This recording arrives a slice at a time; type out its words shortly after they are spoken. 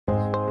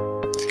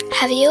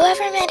Have you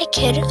ever met a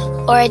kid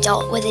or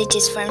adult with a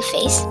disformed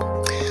face?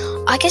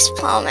 August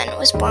Plowman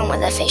was born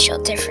with a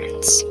facial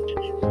difference.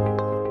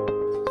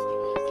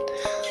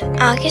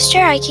 August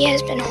Jaraki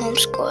has been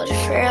homeschooled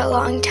for a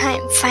long time.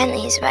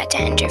 Finally, he's about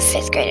to enter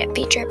 5th grade at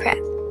Beecher Prep.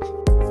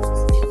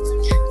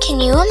 Can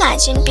you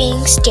imagine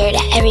being stared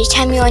at every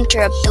time you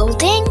enter a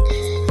building?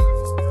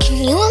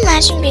 Can you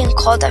imagine being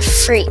called a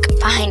freak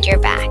behind your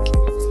back?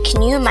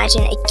 Can you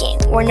imagine a game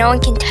where no one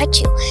can touch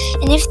you,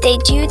 and if they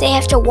do, they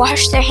have to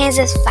wash their hands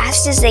as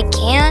fast as they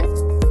can?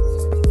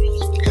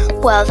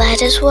 Well,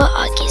 that is what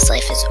Augie's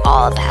life is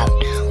all about.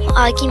 Will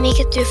Augie make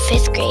it through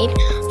 5th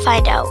grade?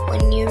 Find out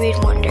when you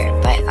read Wonder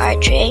by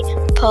R.J.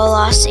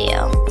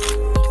 Palacio.